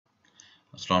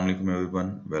Assalamu alaikum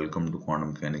everyone. Welcome to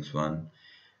Quantum Mechanics 1.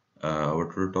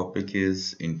 Our today topic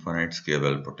is infinite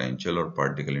scalable potential or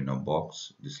particle in a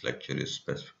box. This lecture is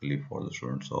specifically for the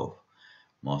students of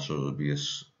Master's of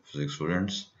BS Physics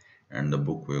students, and the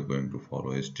book we are going to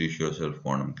follow is Teach Yourself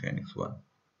Quantum Mechanics 1.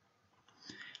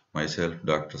 Myself,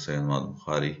 Dr.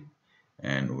 Bukhari,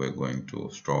 and we're going to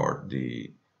start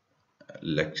the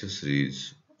lecture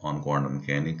series on quantum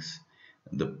mechanics.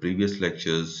 The previous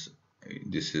lectures,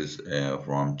 this is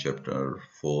from chapter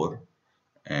 4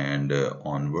 and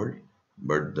onward,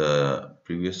 but the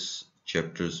previous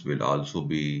chapters will also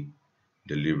be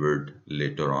delivered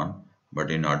later on. But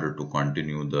in order to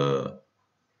continue the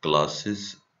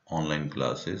classes, online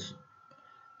classes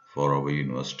for our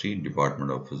university,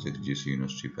 Department of Physics, GC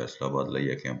University, Faisalabad,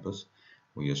 Laya campus,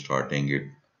 we are starting it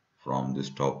from this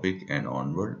topic and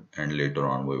onward, and later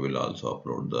on we will also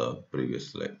upload the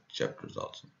previous chapters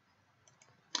also.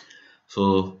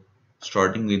 So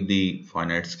starting with the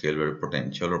finite scalar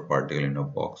potential or particle in a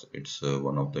box, it's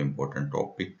one of the important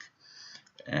topic,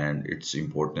 and its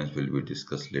importance will be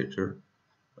discussed later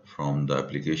from the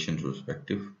application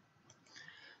perspective.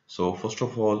 So first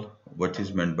of all, what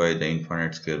is meant by the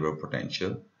infinite scalar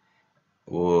potential?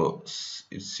 वो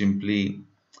simply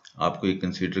आपको ये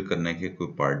consider करना है कि कोई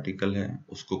particle है,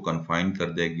 उसको confine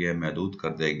कर दिया गया है, महदूद कर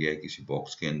दिया गया है किसी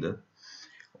बॉक्स के अंदर,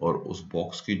 और उस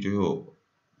बॉक्स की जो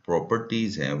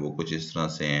प्रॉपर्टीज हैं वो कुछ इस तरह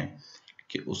से हैं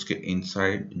कि उसके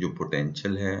इनसाइड जो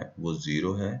पोटेंशियल है वो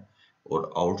ज़ीरो है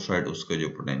और आउटसाइड उसका जो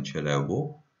पोटेंशियल है वो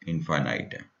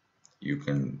इनफाइनाइट है. You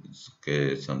can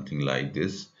say something like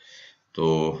this. तो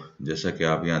जैसा कि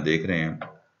आप यहाँ देख रहे हैं,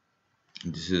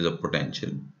 this is a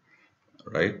potential,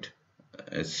 right?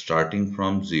 Starting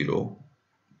from 0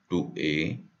 to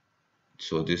A.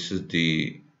 So this is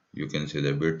the, you can say,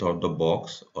 the width of the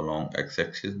box along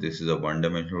x-axis. This is a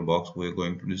one-dimensional box we are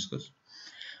going to discuss.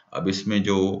 अब इसमें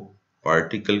जो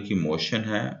particle की motion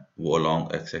है वो along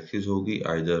x-axis होगी,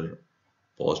 either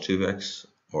positive x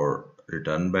or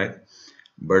return back,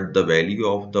 but the value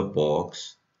of the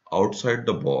box outside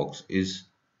the box is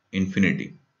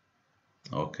infinity.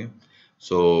 Okay,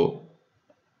 so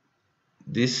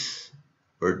this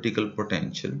particle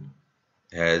potential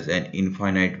has an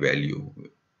infinite value.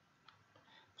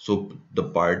 So the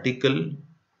particle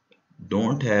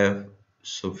don't have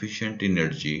sufficient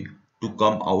energy to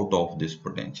come out of this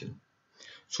potential.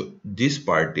 So this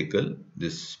particle,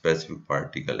 this specific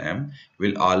particle M,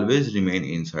 will always remain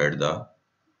inside the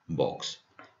box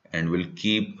and will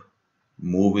keep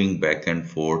moving back and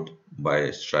forth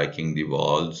by striking the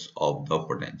walls of the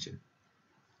potential.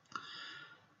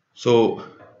 So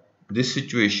this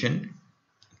situation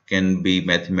can be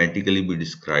mathematically be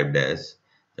described as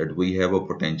that we have a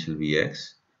potential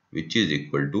Vx which is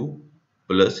equal to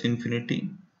plus infinity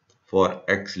for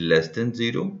x less than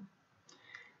 0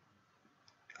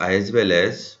 as well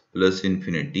as plus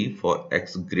infinity for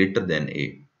x greater than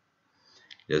a.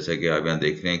 जैसा कि आप यहाँ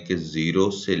देख रहे हैं कि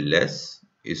 0 से less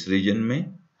इस रीजन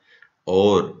में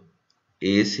और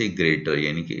a से ग्रेटर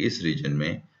यानी कि इस रीजन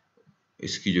में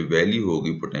इसकी जो वैल्यू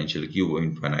होगी पोटेंशियल की वो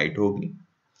इनफाइनाइट होगी,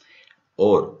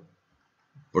 और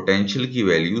पोटेंशियल की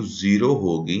वैल्यू 0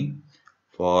 होगी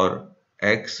for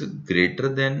x greater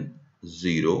than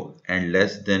 0 and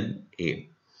less than a.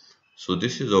 So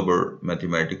this is our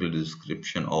mathematical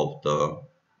description of the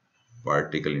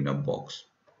particle in a box.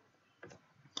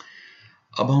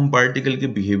 अब हम पार्टिकल के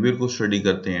बिहेवियर को स्टडी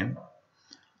करते हैं.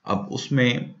 अब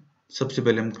उसमें सबसे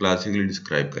पहले हम क्लासिकली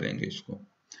डिस्क्राइब करेंगे इसको.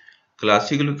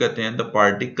 क्लासिकली कहते हैं the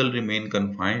particle remain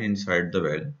confined inside the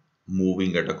well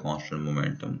moving at a constant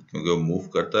momentum, क्योंकि वो मूव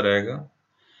करता रहेगा.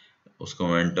 उसका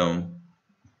momentum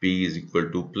p is equal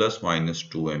to plus minus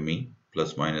 2me,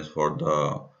 plus minus for the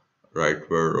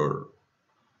rightward और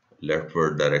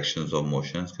leftward directions of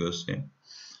motions की वजह से,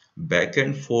 back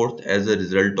and forth as a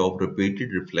result of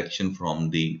repeated reflection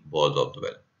from the walls of the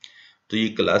well. तो ये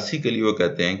classically वो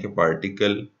कहते हैं कि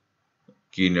पार्टिकल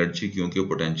की एनर्जी क्योंकि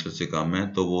पोटेंशियल से कम है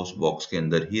तो वो उस बॉक्स के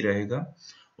अंदर ही रहेगा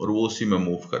और वो उसी में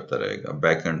मूव करता रहेगा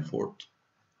back and fourth.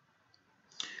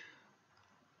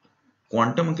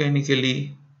 Quantum mechanically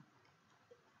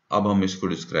अब हम इसको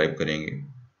डिस्क्राइब करेंगे.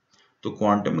 तो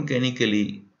क्वांटम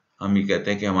मैकेनिकली हम ये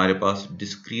कहते हैं कि हमारे पास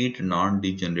discrete non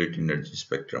degenerate energy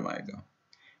spectrum आएगा.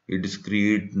 ये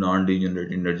discrete non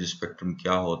degenerate energy spectrum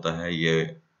क्या होता है ये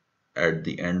at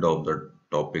the end of the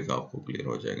topic आपको क्लियर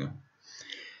हो जाएगा.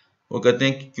 वो कहते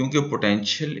हैं कि क्योंकि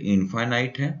पोटेंशियल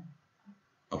इनफाइनाइट है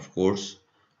ऑफ कोर्स,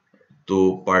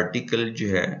 तो पार्टिकल जो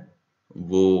है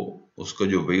वो उसका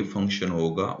जो वेव फंक्शन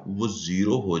होगा वो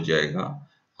जीरो हो जाएगा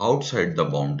outside the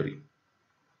boundary.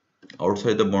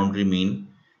 Outside the boundary mean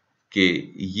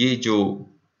कि ये जो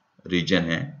रीजन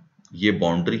है ये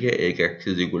बाउंड्री है एक एक्स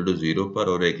इज इक्वल टू 0 पर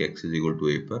और एक एक्स इज इक्वल टू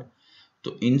ए पर।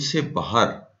 तो इनसे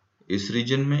बाहर इस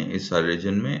रीजन में, इस सारे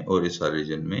रीजन में और इस सारे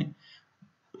रीजन में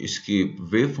इसकी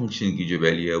वेव फंक्शन की जो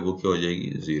वैल्यू है वो क्या हो जाएगी,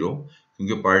 0,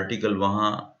 क्योंकि पार्टिकल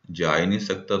वहां जा ही नहीं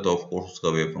सकता, तो ऑफ कोर्स उसका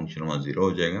वेव फंक्शन वहां 0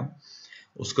 हो जाएगा।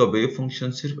 उसका वेव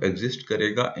फंक्शन सिर्फ एग्जिस्ट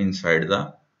करेगा इनसाइड द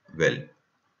वेल।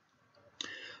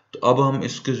 तो अब हम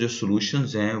इसके जो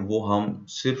सॉल्यूशंस हैं वो हम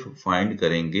सिर्फ फाइंड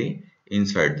करेंगे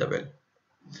इनसाइड द वेल।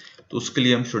 तो उसके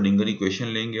लिए हम श्रोडिंगर इक्वेशन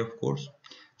लेंगे। ऑफ कोर्स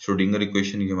श्रोडिंगर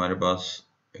इक्वेशन की हमारे पास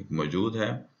एक मौजूद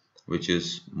है, which is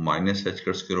minus h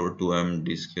square over 2m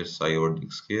d square psi over d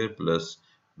square plus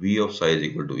v of psi is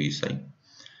equal to e psi.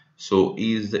 So E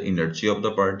is the energy of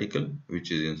the particle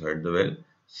which is inside the well,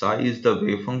 psi is the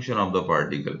wave function of the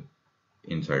particle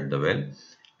inside the well,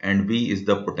 and v is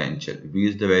the potential, v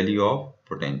is the value of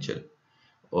potential.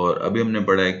 और अभी हमने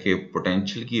पढ़ा है कि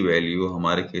potential की value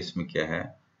हमारे case में क्या है,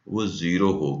 वो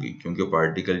 0 होगी, क्योंकि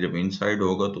पार्टिकल जब इनसाइड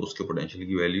होगा तो उसके पोटेंशियल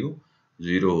की वैल्यू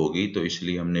 0 होगी। तो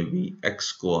इसलिए हमने भी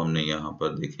x को हमने यहाँ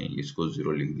पर देखें इसको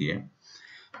 0 लिख दिया है।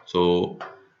 सो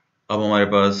अब हमारे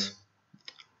पास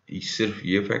सिर्फ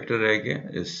ये फैक्टर रह गया,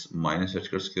 इस minus h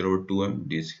square over 2m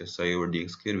d square psi over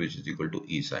dx square which is equal to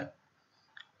e psi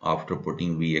after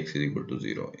putting vx is equal to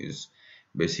 0 is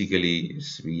basically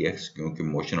is vx, क्योंकि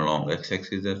मोशन along x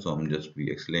axis है तो हम just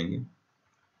vx लेंगे।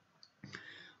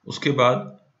 उसके बाद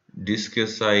d square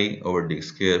psi over d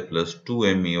square plus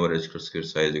 2me over h square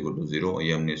psi is equal to 0,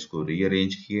 ये हमने इसको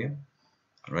रीअरेंज किया,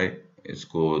 राइट,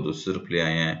 इसको दूसरी तरफ ले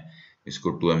आए हैं, इसको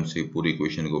 2m से पूरी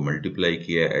इक्वेशन को मल्टीप्लाई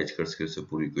किया है, h स्क्वायर से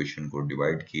पूरी इक्वेशन को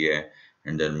डिवाइड किया है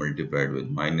and then multiplied with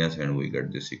minus and we get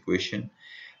this equation.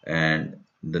 And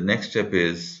the next step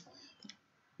is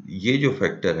ये जो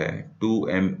फैक्टर है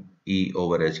 2me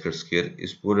over h स्क्वायर,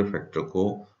 इस पूरे फैक्टर को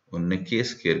उन्होंने k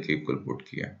स्क्वायर के इक्वल पुट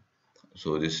किया।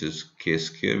 So this is k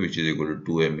square which is equal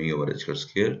to 2me over h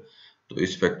square. तो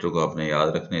इस फैक्टर को आपने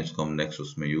याद रखना है, इसको हम नेक्स्ट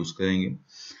उसमें यूज करेंगे।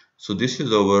 So this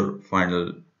is our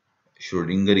final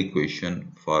Schrodinger equation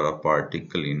for a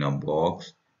particle in a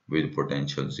box with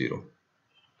potential 0.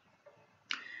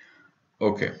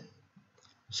 Okay,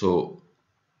 so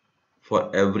for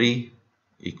every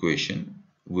equation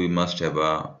we must have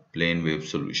a plane wave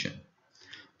solution.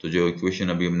 तो जो इक्वेशन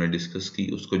अभी हमने डिस्कस की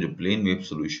उसको जो plane wave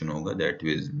solution होगा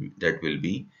that will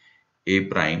be a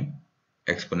prime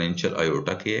exponential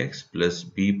iota kx plus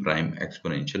b prime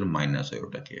exponential minus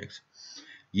iota kx।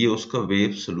 ये उसका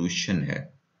वेव सोल्यूशन है,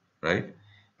 राइट।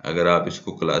 अगर आप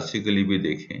इसको क्लासिकली भी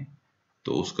देखें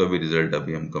तो उसका भी रिजल्ट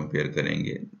अभी हम कंपेयर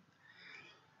करेंगे।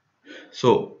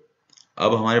 सो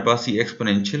अब हमारे पास ये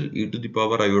exponential e to the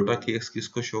power iota के एक्स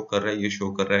किसको शो कर रहा है, ये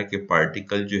शो कर रहा है कि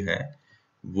पार्टिकल जो है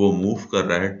वो मूव कर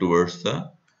रहा है towards the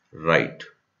right,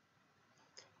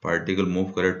 particle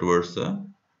move कर रहा है towards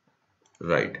the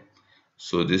right.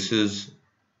 So this is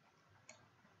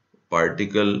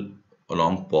particle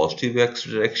along positive x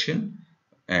direction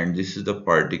and this is the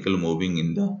particle moving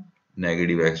in the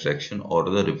negative x direction or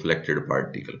the reflected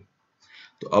particle।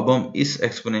 तो अब हम इस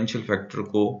exponential factor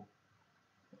को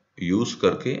use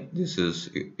करके this is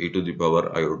e to the power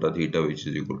iota theta which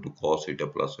is equal to cos theta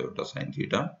plus iota sin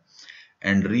theta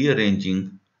and rearranging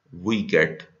we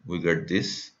get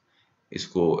this,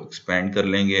 इसको expand कर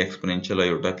लेंगे exponential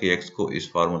iota के x को इस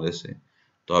फार्मूले से,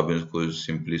 तो आप इसको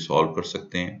सिंपली सॉल्व कर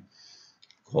सकते हैं।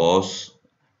 cos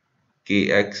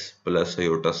kx plus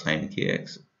iota sin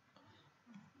kx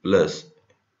plus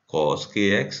cos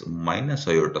kx minus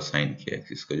iota sin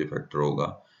kx, इसका जो फैक्टर होगा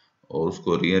और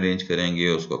उसको रीअरेंज करेंगे,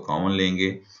 उसको कॉमन लेंगे,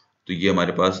 तो ये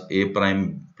हमारे पास a prime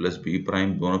plus b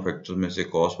prime दोनों फैक्टर में से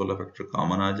cos वाला फैक्टर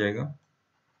कॉमन आ जाएगा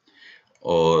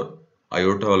और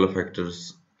आयोटा वाला फैक्टर्स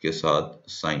के साथ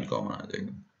sin कॉमन आ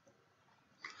जाएगा।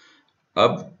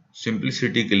 अब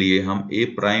सिंप्लिसिटी के लिए हम a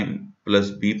prime plus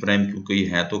B prime, क्योंकि ये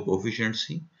है तो कोफिशिएंट्स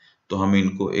ही, तो हम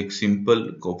इनको एक सिंपल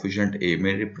कोफिशिएंट a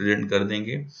में रिप्रेजेंट कर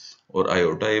देंगे और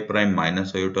iota a prime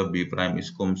minus iota b prime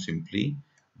इसको हम सिंपली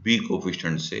b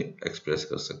कोफिशिएंट से एक्सप्रेस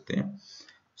कर सकते हैं।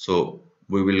 So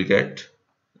we will get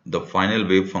the final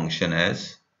wave function as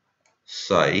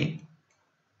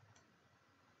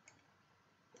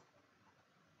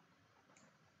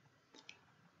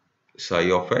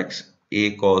psi of x a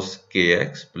cos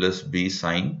kx plus b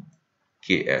sin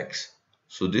kx।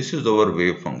 So this is our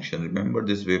wave function. Remember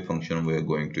this wave function, we are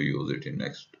going to use it in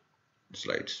next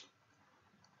slides.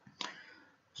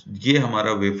 ये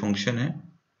हमारा wave function है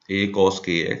a cos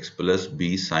kx plus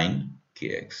b sin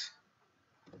kx।